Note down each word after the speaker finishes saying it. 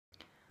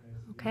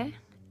Okay?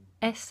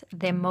 Es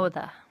de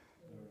moda.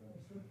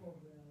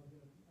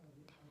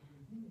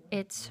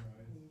 It's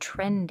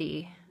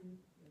trendy.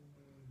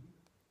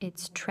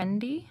 It's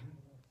trendy,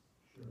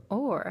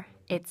 or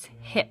it's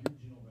hip.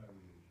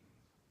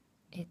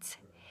 It's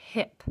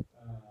hip.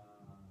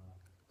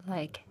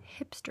 Like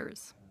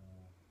hipsters.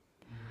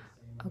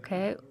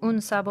 Okay?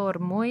 Un sabor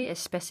muy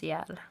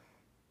especial.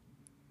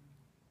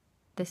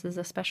 This is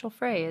a special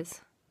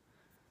phrase.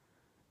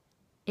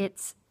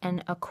 It's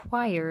an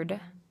acquired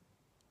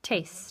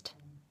taste.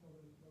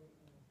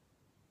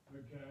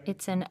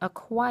 It's an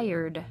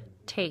acquired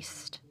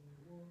taste.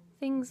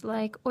 Things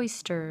like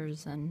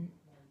oysters and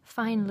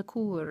fine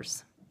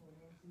liqueurs,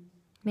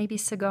 maybe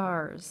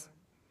cigars.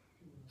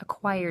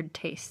 Acquired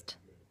taste.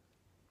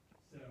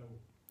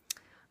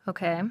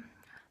 Okay.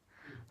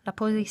 La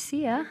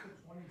policía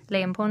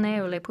le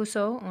impone o le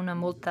puso una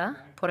multa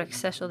por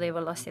exceso de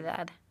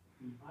velocidad.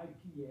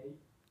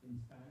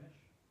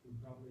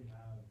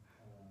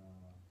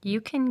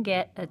 You can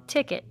get a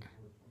ticket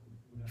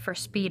for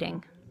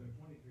speeding.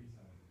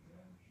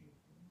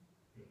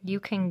 You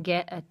can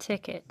get a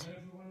ticket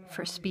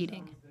for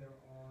speeding.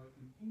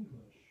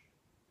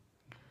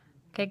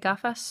 Okay,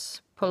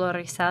 gafas,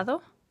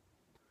 polarizado.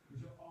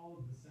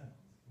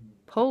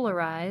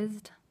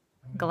 Polarized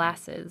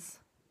glasses.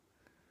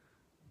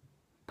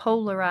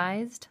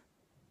 Polarized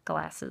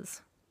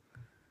glasses.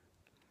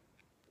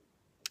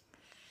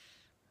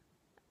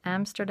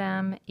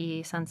 Amsterdam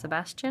y San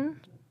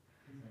Sebastián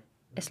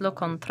es lo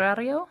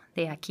contrario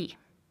de aquí.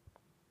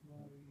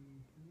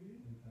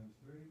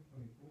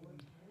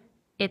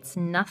 It's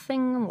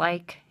nothing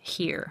like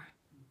here.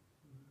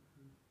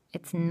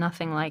 It's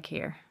nothing like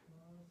here.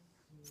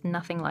 It's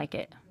nothing like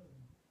it.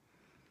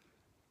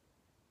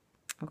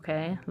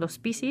 Okay, los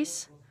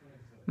bicis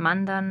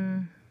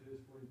mandan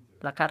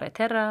la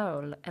carretera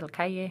o el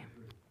calle.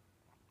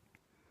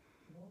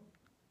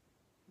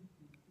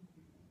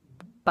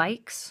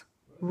 Bikes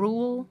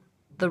rule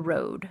the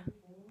road.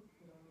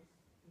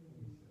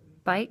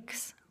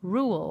 Bikes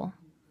rule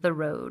the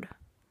road.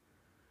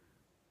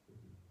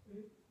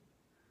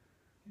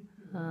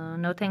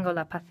 No tengo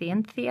la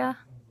paciencia.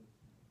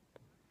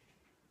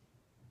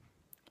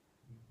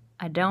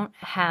 I don't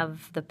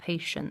have the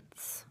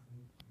patience.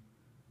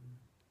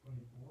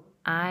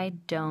 I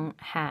don't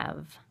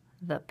have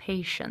the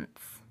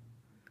patience.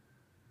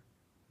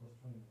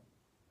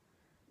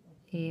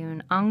 Y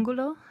un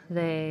ángulo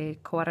de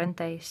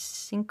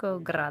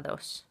 45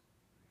 grados.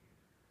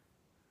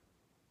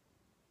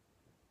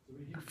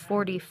 A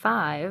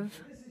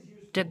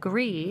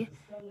 45-degree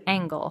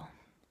angle.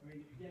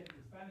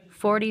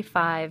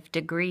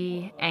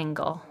 45-degree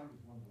angle.